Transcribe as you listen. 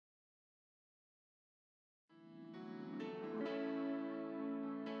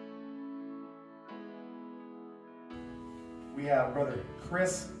we have Brother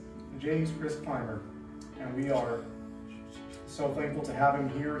James Chris Climer, and we are so thankful to have him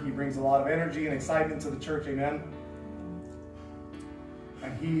here. He brings a lot of energy and excitement to the church, amen.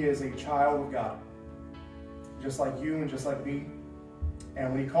 And he is a child of God, just like you and just like me.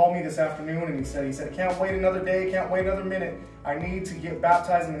 And when he called me this afternoon and he said, can't wait another day, can't wait another minute. I need to get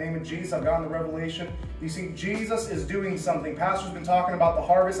baptized in the name of Jesus. I've gotten the revelation. You see, Jesus is doing something. Pastor's been talking about the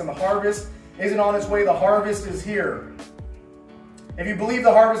harvest, and the harvest isn't on its way. The harvest is here. If you believe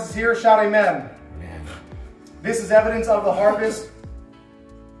the harvest is here, shout amen. Amen. This is evidence of the harvest.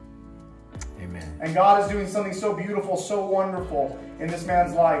 Amen. And God is doing something so beautiful, so wonderful in this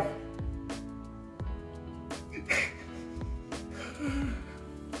man's life.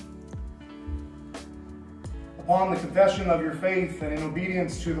 Upon the confession of your faith and in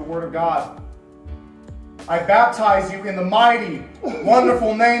obedience to the Word of God, I baptize you in the mighty,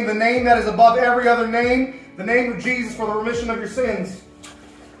 wonderful name, the name that is above every other name, the name of Jesus, for the remission of your sins.